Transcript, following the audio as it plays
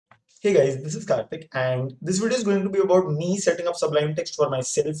Hey guys, this is Karthik, and this video is going to be about me setting up Sublime text for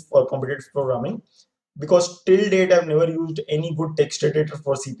myself for competitive programming because till date I've never used any good text editor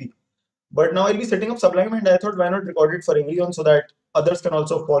for CP. But now I'll be setting up Sublime, and I thought why not record it for everyone so that others can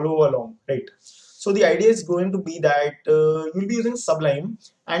also follow along, right? So the idea is going to be that you'll be using Sublime,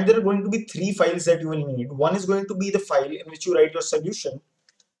 and there are going to be three files that you will need. One is going to be the file in which you write your solution.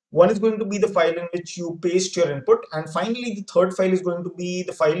 One is going to be the file in which you paste your input, and finally the third file is going to be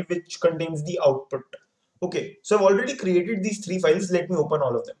the file which contains the output. Okay, so I've already created these three files. Let me open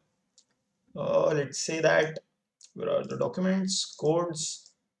all of them. Let's say that where are the documents,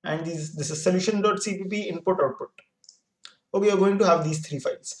 codes, and this is solution.cpp input output. Okay, you're going to have these three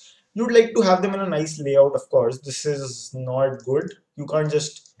files. You'd like to have them in a nice layout, of course. This is not good. You can't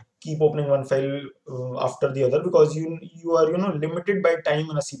just keep opening one file after the other because you are limited by time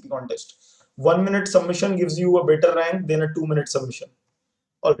in a CP contest. 1 minute submission gives you a better rank than a 2 minute submission.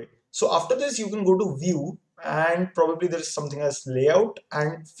 All right. So after this, you can go to view and probably there is something as layout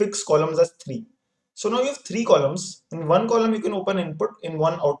and fix columns as three. So now you have three columns. In one column, you can open input, in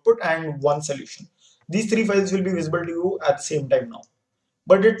one output, and one solution. These three files will be visible to you at the same time now.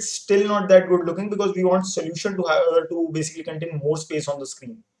 But it's still not that good looking because we want solution to have to basically contain more space on the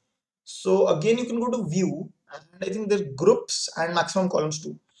screen. So again, you can go to view, and I think there's groups and maximum columns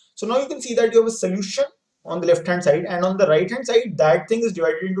too. So now you can see that you have a solution on the left hand side, and on the right hand side, that thing is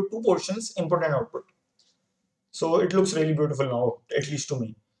divided into two portions, input and output. So it looks really beautiful now, at least to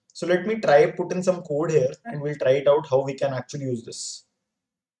me. So let me try put in some code here and we'll try it out how we can actually use this.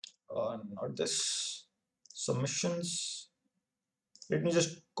 Not this. Submissions. Let me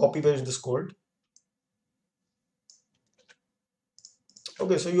just copy paste this code.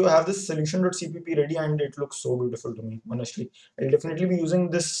 Okay, so you have this solution.cpp ready and it looks so beautiful to me, honestly. I'll definitely be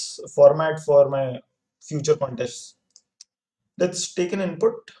using this format for my future contests. Let's take an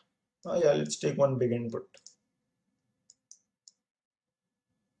input. Yeah, let's take one big input.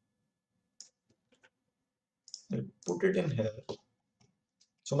 I'll put it in here.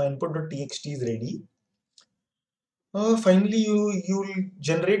 So my input.txt is ready. Finally, you'll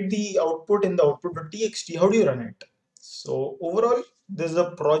generate the output in the output.txt. How do you run it? So overall, there's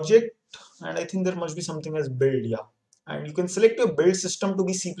a project, and I think there must be something as build, yeah. And you can select your build system to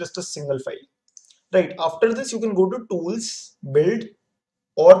be C++ single file. Right. After this, you can go to tools, build,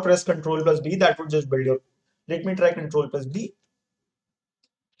 or press Ctrl plus B. That would just build your. Let me try Ctrl plus B.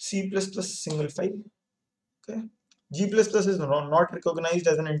 C++ single file. Okay. G++ is not recognized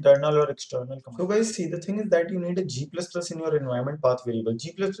as an internal or external command. So guys, see, the thing is that you need a G++ in your environment path variable.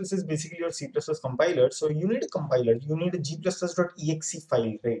 G++ is basically your C++ compiler. So you need a compiler. You need a G++.exe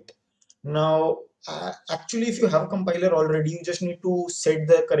file, right? Now, actually, if you have a compiler already, you just need to set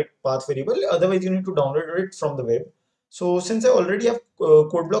the correct path variable. Otherwise, you need to download it from the web. So since I already have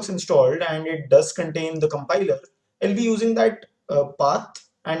code blocks installed and it does contain the compiler, I'll be using that path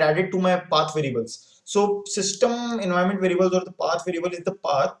and add it to my path variables. So system environment variables or the path variable is the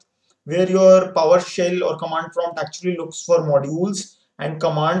path where your PowerShell or command prompt actually looks for modules and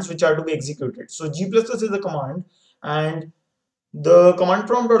commands which are to be executed. So G++ is the command, and the command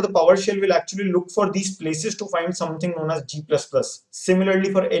prompt or the PowerShell will actually look for these places to find something known as G++.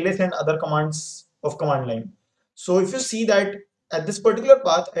 Similarly for ls and other commands of command line. So if you see that at this particular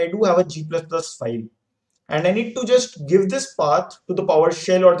path, I do have a G++ file, and I need to just give this path to the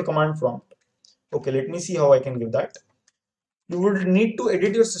PowerShell or the command prompt. Okay, let me see how I can give that. You would need to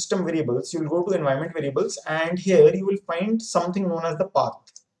edit your system variables. You'll go to environment variables, and here you will find something known as the path.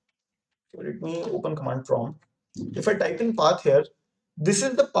 So let me open command prompt. If I type in path here, this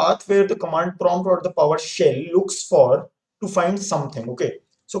is the path where the command prompt or the PowerShell looks for to find something. Okay,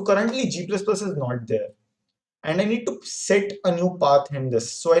 so currently G++ is not there, and I need to set a new path in this.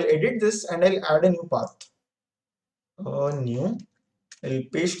 So I'll edit this and I'll add a new path. New. I'll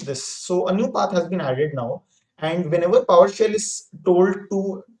paste this. So a new path has been added now, and whenever PowerShell is told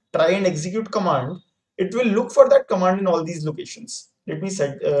to try and execute command, it will look for that command in all these locations. Let me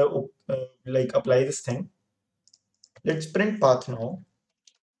set like apply this thing. Let's print path now,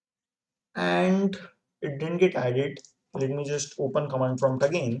 and it didn't get added. Let me just open command prompt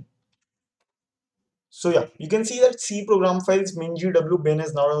again. So yeah, you can see that C program files min.gw bin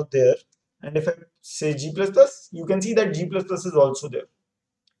is now there, and if I say G++, you can see that G++ is also there.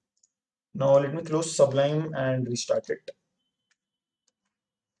 Now let me close Sublime and restart it.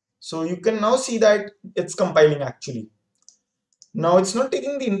 So you can now see that it's compiling actually. Now it's not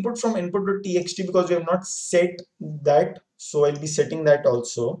taking the input from input.txt because we have not set that. So I'll be setting that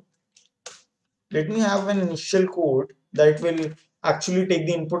also. Let me have an initial code that will actually take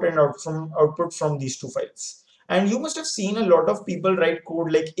the input and output from these two files. And you must have seen a lot of people write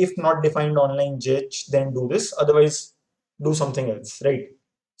code like, if not defined online judge, then do this, otherwise do something else, right?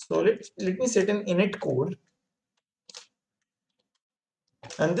 So let me set an init code,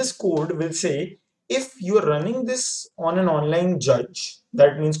 and this code will say, if you are running this on an online judge,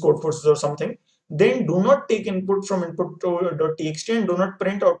 that means code forces or something, then do not take input from input.txt and do not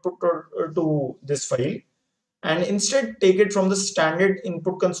print output to this file, and instead take it from the standard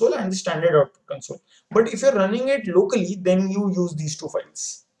input console and the standard output console. But if you're running it locally, then you use these two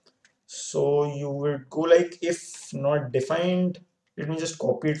files. So you would go like, if not defined, let me just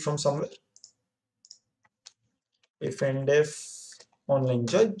copy it from somewhere. If and if online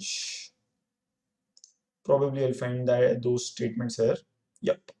judge, probably I'll find that those statements here.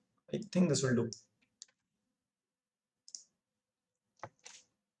 Yep, I think this will do.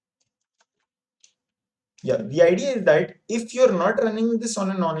 Yeah, the idea is that if you're not running this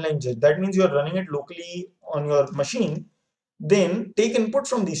on an online judge, that means you're running it locally on your machine, then take input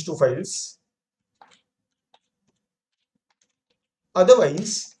from these two files.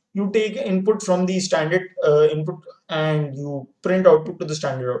 Otherwise, you take input from the standard input and you print output to the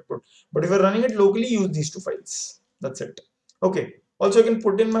standard output. But if you're running it locally, use these two files. That's it. Okay. Also, I can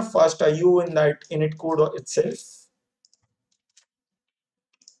put in my fast IO in that init code itself.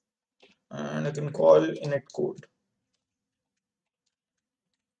 And I can call init code.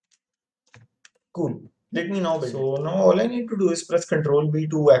 Cool. Let me now build. So now all I need to do is press Ctrl B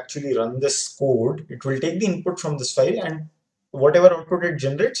to actually run this code. It will take the input from this file, and whatever output it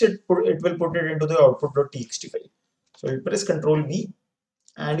generates, it will put it into the output.txt file. So I'll press Ctrl B,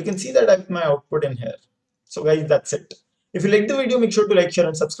 and you can see that I have my output in here. So guys, that's it. If you like the video, make sure to like, share,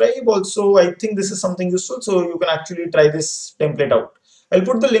 and subscribe. Also, I think this is something useful, so you can actually try this template out. I'll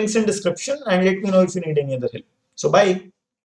put the links in description, and let me know if you need any other help. So bye.